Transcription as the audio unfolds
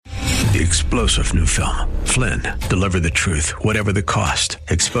The explosive new film, Flynn, deliver the truth, whatever the cost.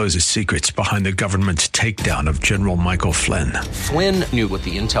 Exposes secrets behind the government's takedown of General Michael Flynn. Flynn knew what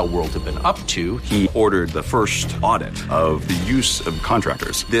the intel world had been up to. He ordered the first audit of the use of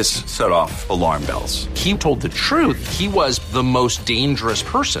contractors. This set off alarm bells. He told the truth. He was the most dangerous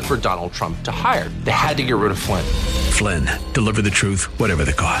person for Donald Trump to hire. They had to get rid of Flynn. Flynn, deliver the truth, whatever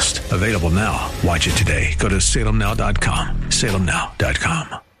the cost. Available now. Watch it today. Go to salemnow.com.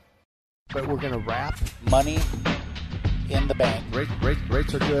 salemnow.com. But we're going to wrap money in the bank.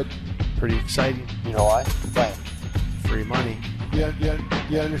 Rates are good. Pretty exciting. You know why? Why? Free money. You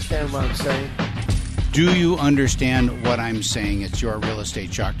understand what I'm saying? Do you understand what I'm saying? It's your Real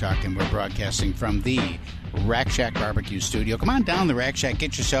Estate Chalk Talk, and we're broadcasting from the Rack Shack Barbecue Studio. Come on down to the Rack Shack.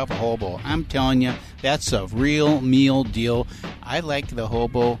 Get yourself a hobo. I'm telling you, that's a real meal deal. I like the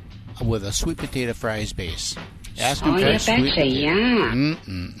hobo with a sweet potato fries base. Ask him for a sweet potato.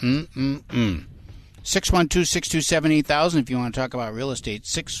 612-627-8000 if you want to talk about real estate.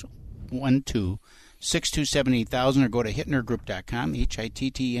 612-627-8000 or go to hittnergroup.com,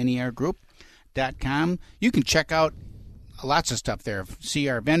 HITTNER group.com. You can check out lots of stuff there. See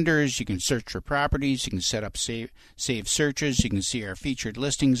our vendors. You can search for properties. You can set up save searches. You can see our featured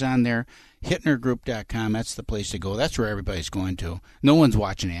listings on there. HittnerGroup.com. That's the place to go. That's where everybody's going to. No one's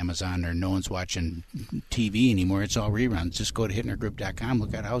watching Amazon or no one's watching TV anymore. It's all reruns. Just go to HittnerGroup.com.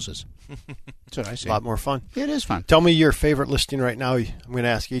 Look at houses. That's what I say. A lot more fun. It is fun. Tell me your favorite listing right now. I'm going to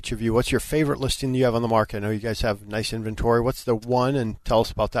ask each of you, what's your favorite listing you have on the market? I know you guys have nice inventory. What's the one, and tell us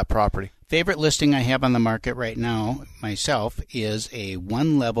about that property. Favorite listing I have on the market right now, myself, is a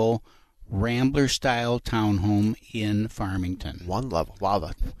one-level Rambler-style townhome in Farmington. One level. Wow.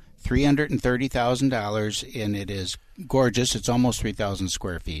 $330,000, and it is gorgeous. It's almost 3,000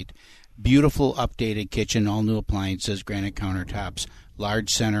 square feet. Beautiful updated kitchen, all new appliances, granite countertops,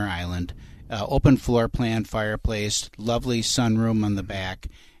 large center island, open floor plan, fireplace, lovely sunroom on the back.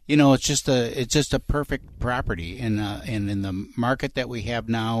 You know, it's just a perfect property, and in the market that we have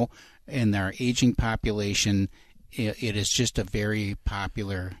now, in our aging population, it is just a very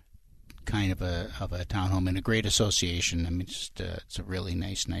popular kind of a townhome and a great association. I mean, it's a really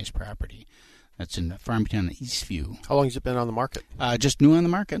nice property. That's in Farmington, Eastview. How long has it been on the market? Just new on the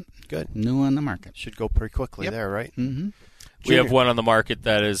market. Good. New on the market. Should go pretty quickly there, right? Mm-hmm. We have one on the market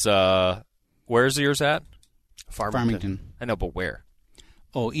that is, where's yours at? Farmington. I know, but where?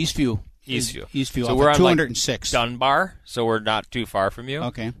 Oh, Eastview. Eastview. So we're on 206. Dunbar, so we're not too far from you.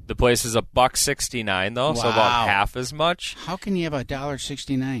 Okay. The place is $169 though, so about half as much. How can you have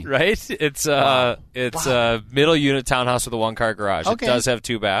 $1.69? Right? It's a middle unit townhouse with a one-car garage. Okay. It does have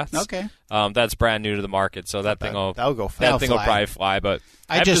two baths. Okay. That's brand new to the market, so that'll go fast. That thing will probably fly. But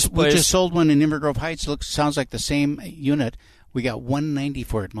we just sold one in Invergrove Heights. Sounds like the same unit. We got $190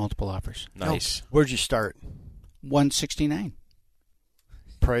 for it, multiple offers. Nice. Where'd you start? $169.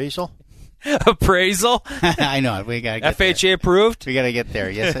 Appraisal? Appraisal? I know. We got to get FHA there. approved? We got to get there.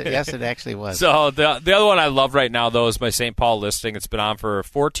 Yes, it actually was. So the other one I love right now, though, is my St. Paul listing. It's been on for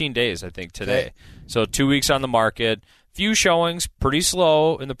 14 days, I think, today. Okay. So 2 weeks on the market. Few showings, pretty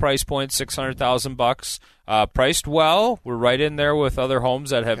slow in the price point, $600,000. Priced well. We're right in there with other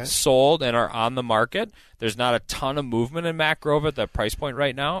homes that have sold and are on the market. There's not a ton of movement in Mac Grove at that price point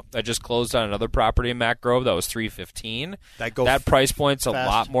right now. I just closed on another property in Mac Grove that was $315. That price point's a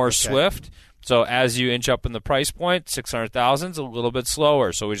lot more swift. So as you inch up in the price point, $600,000 is a little bit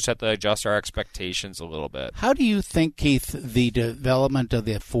slower. So we just have to adjust our expectations a little bit. How do you think, Keith, the development of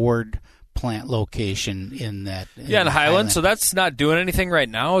the Ford plant location in Highland. So that's not doing anything right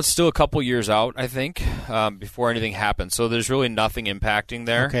now. It's still a couple years out, I think, before anything happens. So there's really nothing impacting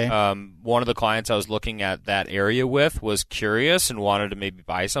there. Okay. One of the clients I was looking at that area with was curious and wanted to maybe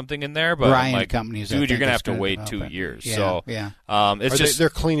buy something in there, but Brian I'm like, Companies, dude, you're gonna have to wait 2 years. Yeah, it's they're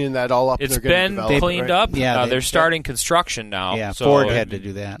cleaning that all up. It's and been cleaned up. Yeah, they're starting construction now. Yeah, so Ford had to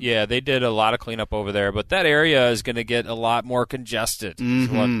do that. Yeah, they did a lot of cleanup over there, but that area is going to get a lot more congested. Mm-hmm. Is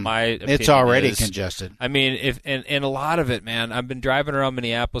what my opinion it's already is. congested. I mean, and a lot of it, man. I've been driving around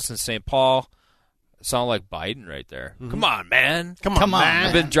Minneapolis and St. Paul. Sound like Biden right there. Mm-hmm. Come on, man. Come on, man.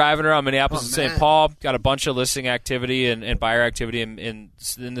 I've been driving around Minneapolis and St. Paul. Got a bunch of listing activity and buyer activity in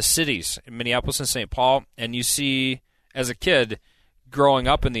the cities, in Minneapolis and St. Paul. And you see, as a kid, growing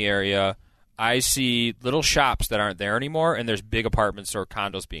up in the area, I see little shops that aren't there anymore, and there's big apartments or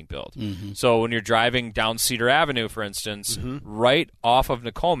condos being built. Mm-hmm. So when you're driving down Cedar Avenue, for instance, right off of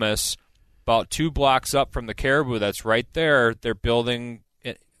Nokomis, about 2 blocks up from the Caribou that's right there, they're building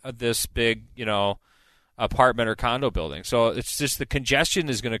this big, apartment or condo building. So it's just the congestion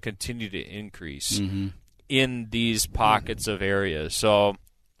is going to continue to increase in these pockets of areas. So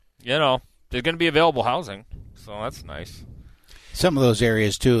there's going to be available housing, so that's nice. Some of those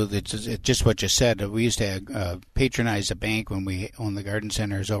areas, too, it's just what you said. We used to patronize a bank when we owned the garden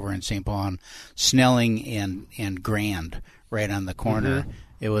centers over in St. Paul, and Snelling and Grand right on the corner. Mm-hmm.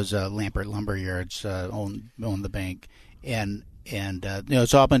 It was Lampert Lumber Yards owned the bank. And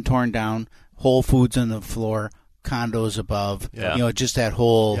it's all been torn down, Whole Foods on the floor, condos above, just that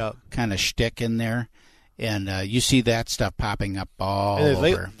whole kind of shtick in there. And you see that stuff popping up all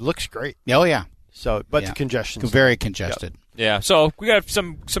over. It looks great. Oh, yeah. So, but the congestion. Very congested. Yep. Yeah, so we got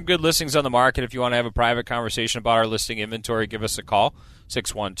some good listings on the market. If you want to have a private conversation about our listing inventory, give us a call,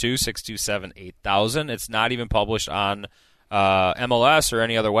 612-627-8000. It's not even published on MLS or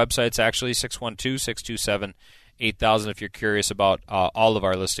any other websites, actually, 612-627-8000 if you're curious about all of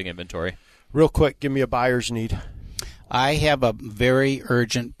our listing inventory. Real quick, give me a buyer's need. I have a very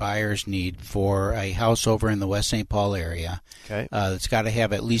urgent buyer's need for a house over in the West St. Paul area. Okay. It's got to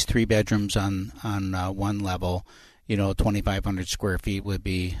have at least 3 bedrooms on one level. 2,500 square feet would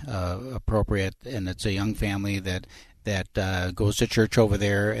be appropriate, and it's a young family that goes to church over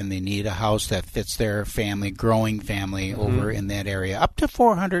there, and they need a house that fits their growing family over in that area, up to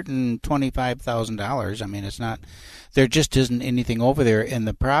 $425,000. I mean, it's not, there just isn't anything over there, and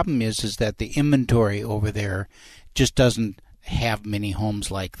the problem is that the inventory over there just doesn't have many homes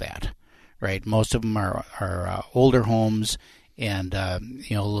like that, right? Most of them are older homes. And a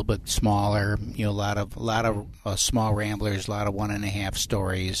little bit smaller, a lot of small ramblers, a lot of 1.5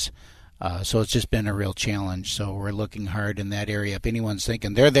 stories. So it's just been a real challenge. So we're looking hard in that area. If anyone's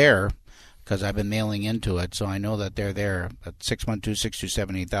thinking they're there, because I've been mailing into it, so I know that they're there. At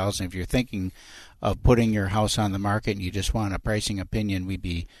 612-627-8000. If you're thinking of putting your house on the market and you just want a pricing opinion, we'd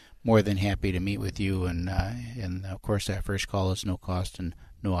be more than happy to meet with you. And of course, that first call is no cost and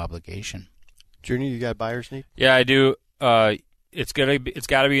no obligation. Junior, you got buyer's need? Yeah, I do. It's got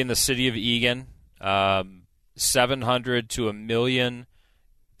to be in the city of Eagan, 700 to $1 million.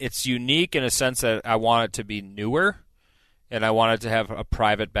 It's unique in a sense that I want it to be newer, and I want it to have a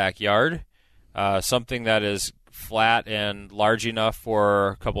private backyard, something that is flat and large enough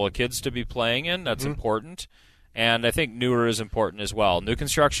for a couple of kids to be playing in. That's important, and I think newer is important as well. New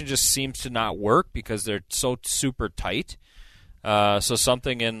construction just seems to not work because they're so super tight. So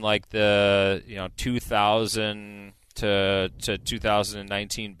something in like the 2000 to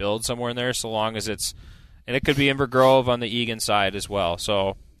 2019 build, somewhere in there, so long as it's, and it could be Inver Grove on the Eagan side as well.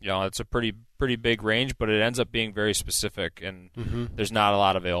 So it's a pretty big range, but it ends up being very specific, and there's not a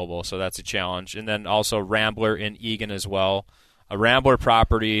lot available, so that's a challenge. And then also Rambler in Eagan as well, a Rambler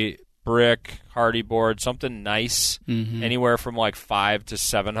property, brick, hardy board, something nice, anywhere from like $500,000 to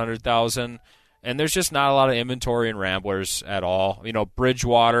 $700,000. And there's just not a lot of inventory in Ramblers at all.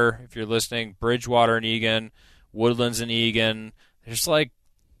 Bridgewater, if you're listening, Bridgewater in Eagan, Woodlands in Eagan, there's like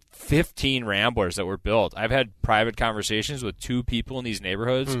 15 Ramblers that were built. I've had private conversations with 2 people in these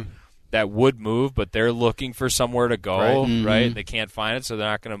neighborhoods that would move, but they're looking for somewhere to go, right? They can't find it, so they're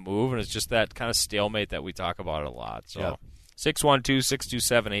not going to move, and it's just that kind of stalemate that we talk about a lot. So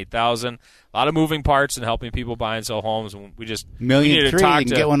 612-627-8000. A lot of moving parts in helping people buy and sell homes. We just $1.3 million. You can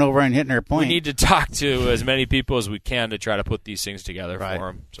get one over on Hitting Her Point. We need to talk to as many people as we can to try to put these things together for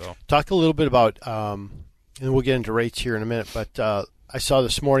them. So talk a little bit about, and we'll get into rates here in a minute, but I saw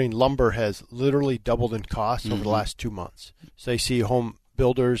this morning lumber has literally doubled in cost over the last 2 months. So they see home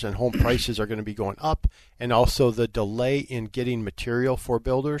builders and home prices are going to be going up, and also the delay in getting material for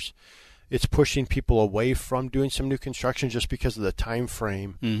builders. It's pushing people away from doing some new construction just because of the time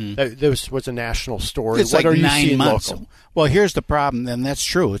frame. This was a national story. It's what like are you 9 seeing months. local? Well, here's the problem, and that's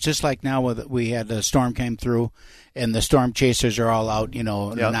true. It's just like now we had the storm came through, and the storm chasers are all out,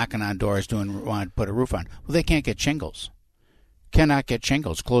 knocking on doors, want to put a roof on. Well, they can't get shingles. Cannot get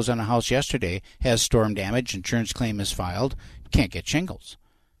shingles. Closed on a house yesterday, has storm damage, insurance claim is filed, can't get shingles.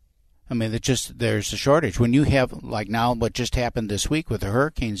 I mean, there's a shortage. When you have, like now, what just happened this week with the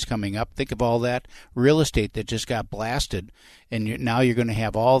hurricanes coming up, think of all that real estate that just got blasted, and now you're going to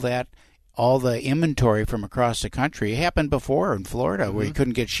have all the inventory from across the country. It happened before in Florida where you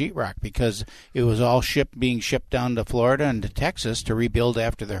couldn't get sheetrock because it was all being shipped down to Florida and to Texas to rebuild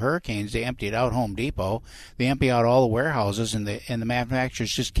after the hurricanes. They emptied out Home Depot. They empty out all the warehouses, and the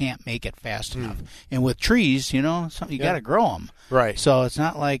manufacturers just can't make it fast enough. And with trees, you got to grow them. Right. So it's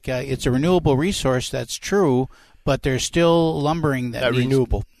not like it's a renewable resource. That's true, but there's still lumbering that needs,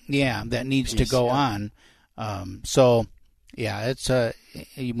 renewable. Yeah, that needs to go on. Yeah, it's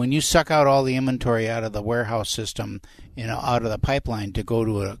when you suck out all the inventory out of the warehouse system, out of the pipeline to go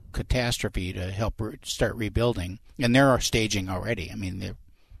to a catastrophe to help start rebuilding, and they're staging already. I mean,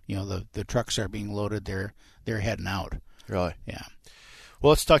 the trucks are being loaded. They're heading out. Really? Yeah. Well,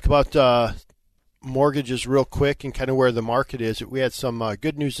 let's talk about mortgages real quick and kind of where the market is. We had some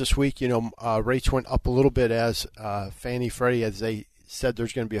good news this week. Rates went up a little bit as Fannie Freddie, as they said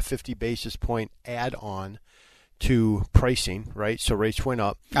there's going to be a 50 basis point add-on to pricing, right? So rates went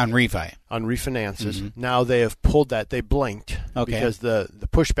up. On refinances. Mm-hmm. Now they have pulled that. They blinked because the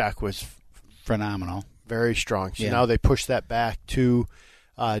pushback was phenomenal. Very strong. So now they pushed that back to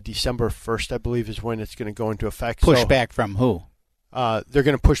December 1st, I believe, is when it's going to go into effect. Push back from who? They're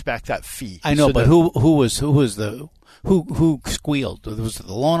going to push back that fee. I know, but who squealed? Was it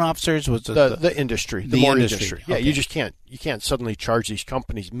the loan officers? Was it the industry, the mortgage industry? Yeah, okay. you can't suddenly charge these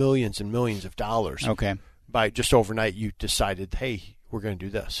companies millions and millions of dollars. Okay. By just overnight, you decided, hey, we're going to do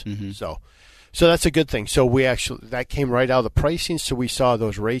this. Mm-hmm. So that's a good thing. So that came right out of the pricing. So we saw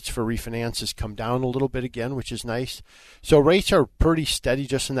those rates for refinances come down a little bit again, which is nice. So rates are pretty steady,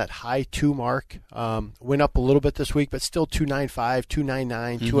 just in that high 2 mark. Went up a little bit this week, but still 295,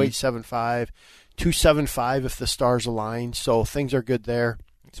 299, 2875, 275 if the stars align. So things are good there.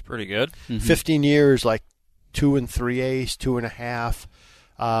 It's pretty good. 15 years, like 2 3/8, 2.5.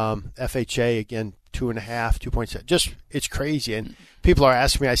 FHA again, 2.5, 2.7. Just it's crazy, and people are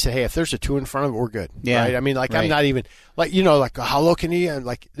asking me. I say, hey, if there's a 2 in front of it, we're good. Yeah, right? I mean, I'm not even how low can you?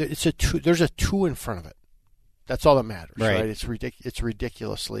 Like it's a 2. There's a 2 in front of it. That's all that matters, right? It's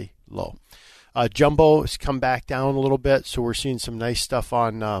ridiculously low. Jumbo has come back down a little bit, so we're seeing some nice stuff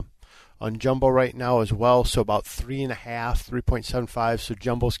on jumbo right now as well. So about 3.5, 3.75. So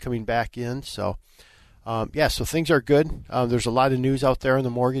jumbo's coming back in. So. So things are good. There's a lot of news out there on the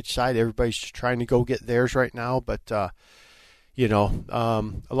mortgage side. Everybody's just trying to go get theirs right now. But, a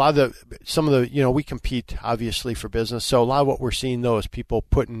lot of we compete obviously for business. So a lot of what we're seeing though is people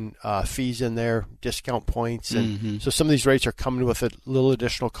putting fees in there, discount points. And so some of these rates are coming with a little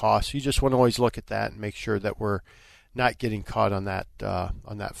additional cost. You just want to always look at that and make sure that we're not getting caught on that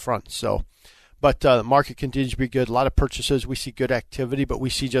front. So, but the market continues to be good. A lot of purchases. We see good activity, but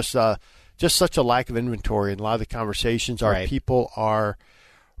we see just such a lack of inventory. And a lot of the conversations are people are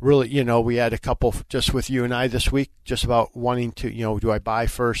really, we had a couple just with you and I this week just about wanting to, do I buy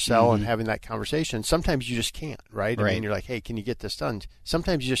first, sell, and having that conversation. Sometimes you just can't, right? I mean, you're like, hey, can you get this done?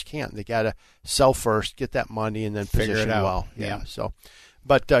 Sometimes you just can't. They got to sell first, get that money, and then figure position it out. well. Yeah. So,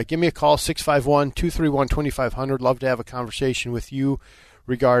 but give me a call, 651-231-2500. Love to have a conversation with you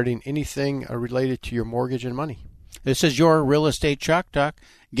regarding anything related to your mortgage and money. This is your Real Estate Chalk Talk.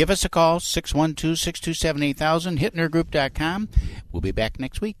 Give us a call, 612-627-8000, hittnergroup.com. We'll be back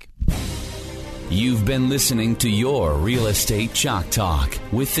next week. You've been listening to your Real Estate Chalk Talk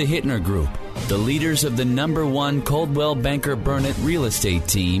with the Hittner Group, the leaders of the #1 Coldwell Banker Burnett real estate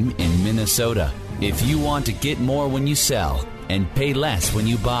team in Minnesota. If you want to get more when you sell and pay less when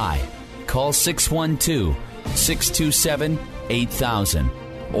you buy, call 612-627-8000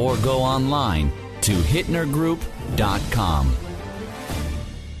 or go online to hittnergroup.com.